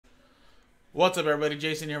What's up, everybody?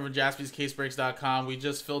 Jason here from JaspysCaseBreaks.com. We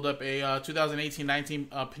just filled up a 2018-19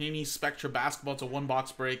 Panini Spectra basketball. It's a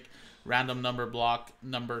one-box break, random number block,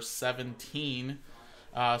 number 17.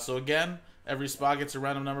 So again, every spot gets a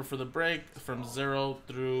random number for the break from 0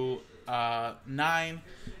 through 9. And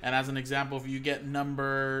as an example, if you get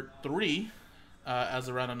number 3 as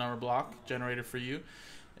a random number block generated for you,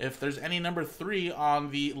 if there's any number 3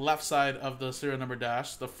 on the left side of the serial number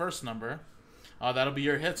dash, the first number, that'll be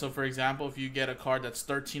your hit. So, for example, if you get a card that's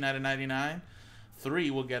 13 out of 99, 3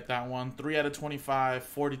 will get that one. 3 out of 25,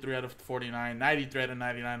 43 out of 49, 93 out of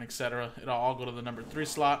 99, etc. It'll all go to the number 3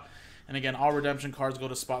 slot. And again, all redemption cards go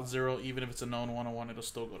to spot 0. Even if it's a known 101, it'll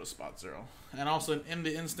still go to spot 0. And also, in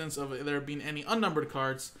the instance of there being any unnumbered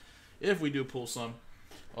cards, if we do pull some,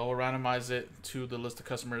 we'll randomize it to the list of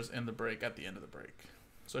customers in the break at the end of the break.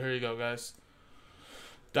 So here you go, guys.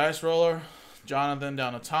 Dice roller, Jonathan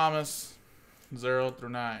down to Thomas. 0 through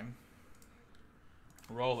 9.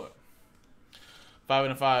 Roll it. 5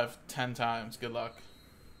 and a 5, 10 times. Good luck.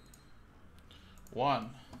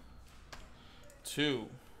 1, 2,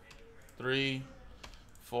 3,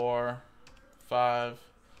 4, 5,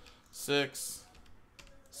 6,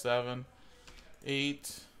 7,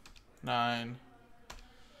 8, 9,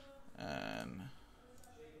 and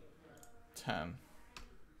 10.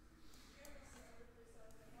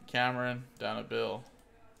 Cameron down to Bill.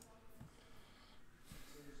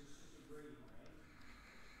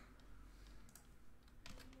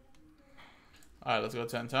 All right, let's go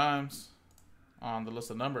 10 times on the list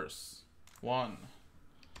of numbers. 1,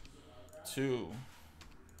 2,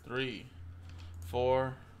 3,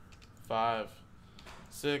 4, 5,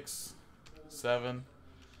 6, 7,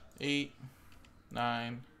 8,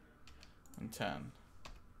 9, and 10.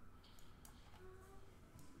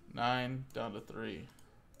 9 down to 3.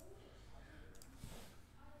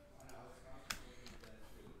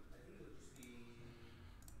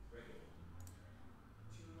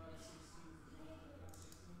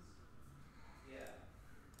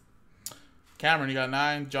 Cameron, you got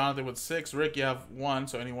 9. Jonathan with 6. Rick, you have 1.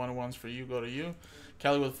 So any 1-on-1s for you, go to you.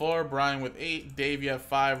 Kelly with 4. Brian with 8. Dave, you have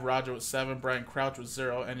 5. Roger with 7. Brian Crouch with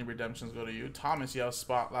 0. Any redemptions go to you. Thomas, you have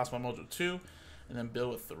spot. Last one, Mojo 2. And then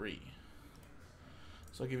Bill with 3.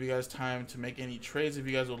 So I'll give you guys time to make any trades if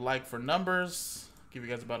you guys would like for numbers. Give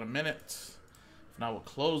you guys about a minute. If not, we'll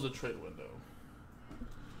close the trade window.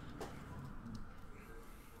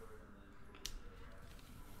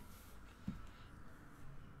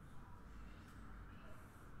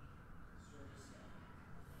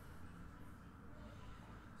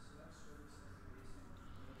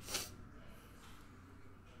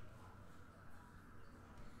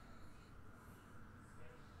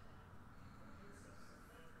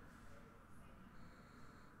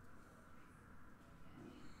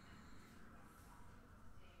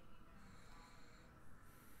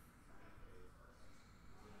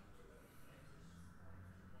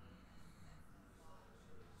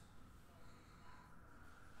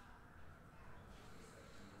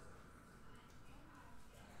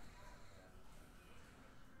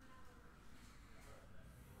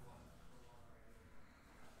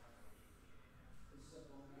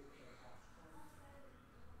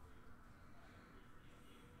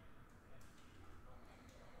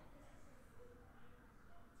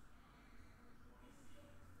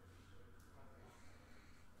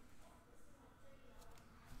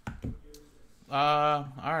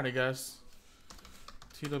 Alrighty, guys.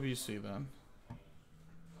 TWC then.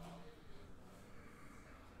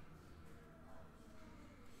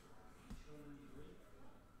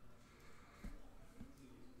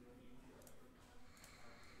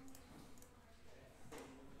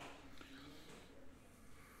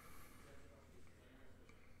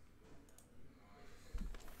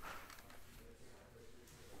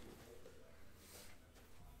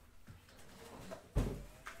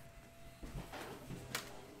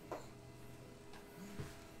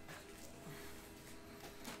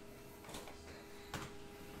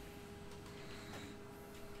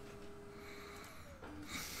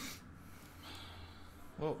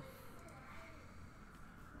 Whoa.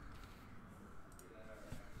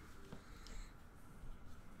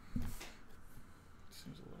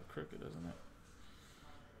 Seems a little crooked, doesn't it?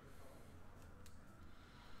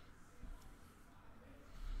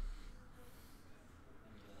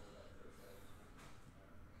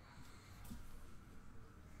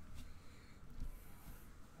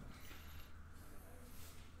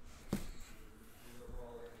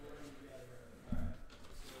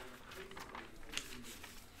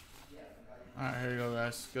 Alright, here you go,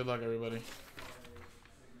 guys. Good luck, everybody.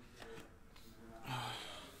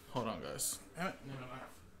 Hold on, guys. Damn it.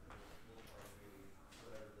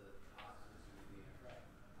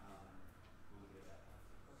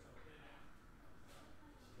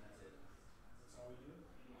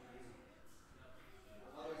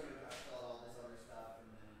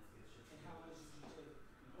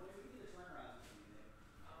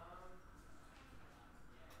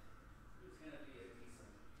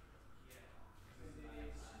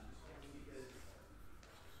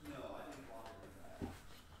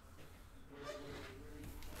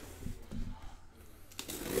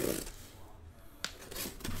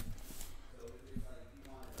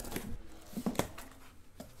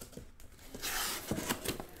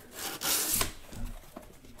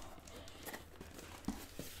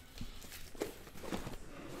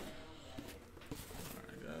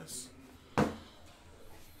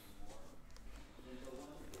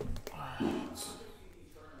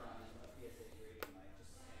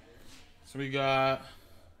 We got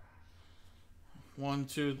 1,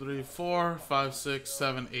 2, 3, 4, 5, 6,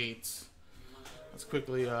 7, 8. Let's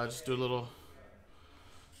quickly just do a little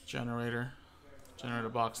generator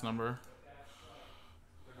box number.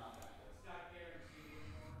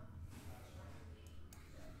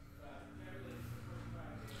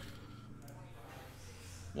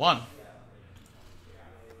 One.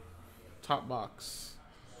 Top box.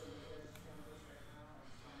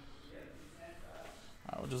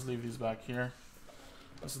 Alright, we'll just leave these back here.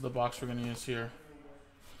 This is the box we're going to use here.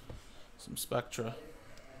 Some Spectra.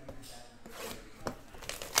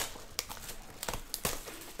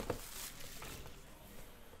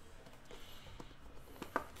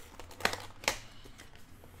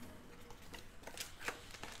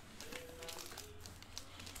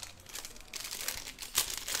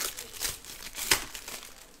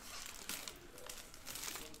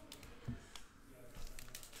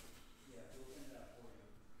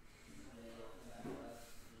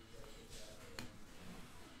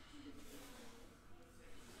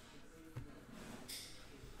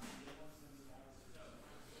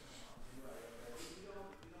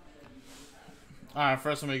 Alright,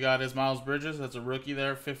 first one we got is Miles Bridges. That's a rookie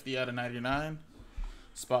there, 50 out of 99.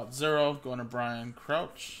 Spot 0, going to Brian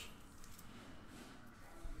Crouch.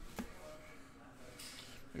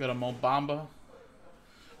 We got a Mo Bamba.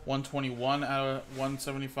 121 out of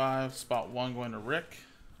 175. Spot 1 going to Rick.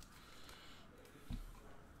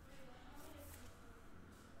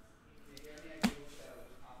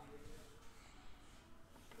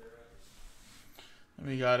 And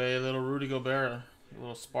we got a little Rudy Gobert, a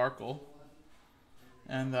little sparkle.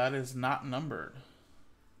 And that is not numbered.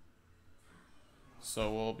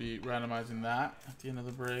 So we'll be randomizing that at the end of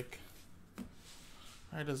the break.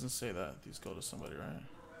 It doesn't say that. These go to somebody, right?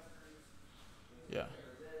 Yeah.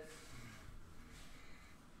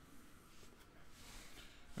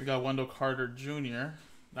 We got Wendell Carter Jr.,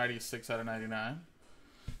 96 out of 99.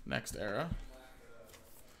 Next era.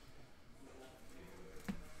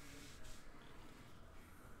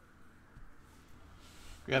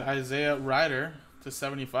 We got Isaiah Ryder to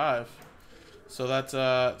 75. So that's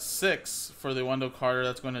 6 for the Wendell Carter.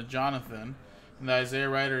 That's going to Jonathan. And the Isaiah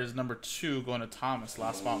Ryder is number 2 going to Thomas,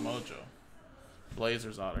 Last Spot Mojo.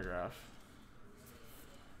 Blazers autograph.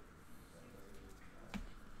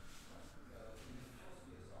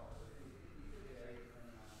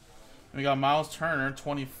 And we got Miles Turner,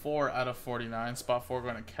 24 out of 49. Spot 4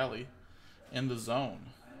 going to Kelly. In the Zone.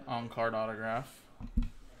 On card autograph.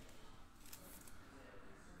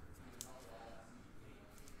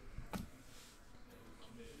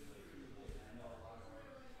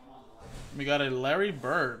 We got a Larry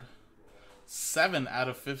Bird, 7 out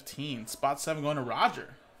of 15. Spot 7 going to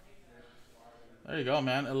Roger. There you go,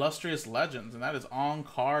 man. Illustrious Legends. And that is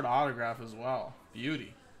on-card autograph as well.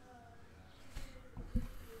 Beauty.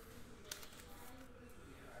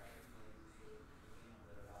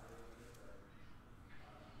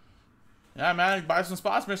 Yeah, man. Buy some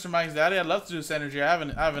spots, Mr. Mike's daddy. I'd love to do this energy. I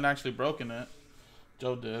haven't actually broken it.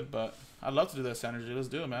 Joe did, but I'd love to do this energy. Let's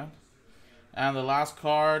do it, man. And the last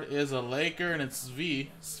card is a Laker, and it's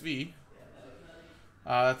Svi.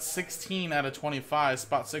 That's 16 out of 25.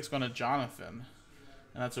 Spot 6 going to Jonathan.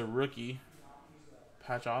 And that's a rookie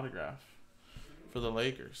patch autograph for the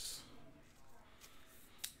Lakers.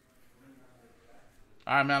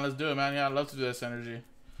 Alright, man. Let's do it, man. Yeah, I'd love to do this energy.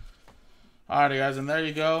 Alrighty, guys. And there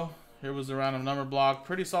you go. Here was the random number block.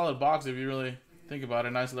 Pretty solid box if you really think about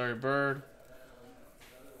it. Nice Larry Bird.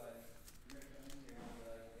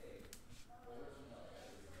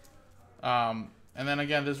 And then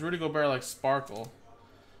again, this Rudy Gobert like sparkle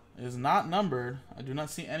is not numbered. I do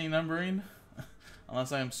not see any numbering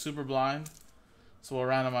unless I am super blind. So we'll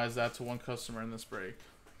randomize that to one customer in this break.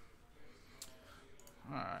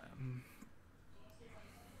 Alright.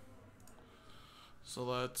 So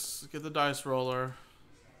let's get the dice roller.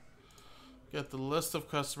 Get the list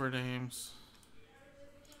of customer names.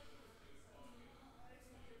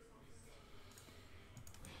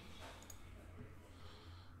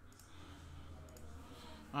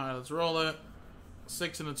 Alright, let's roll it.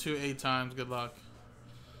 6 and a 2, 8 times. Good luck.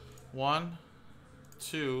 1,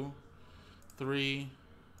 2, 3,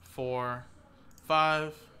 4,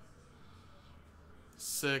 5,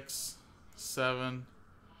 6, 7,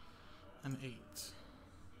 and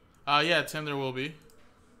 8. Yeah, 10 there will be.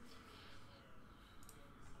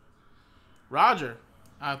 Roger.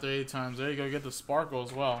 After 8 times. There you go. Get the sparkle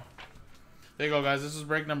as well. There you go, guys. This is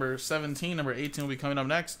break number 17. Number 18 will be coming up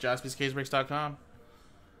next. JaspysCaseBreaks.com.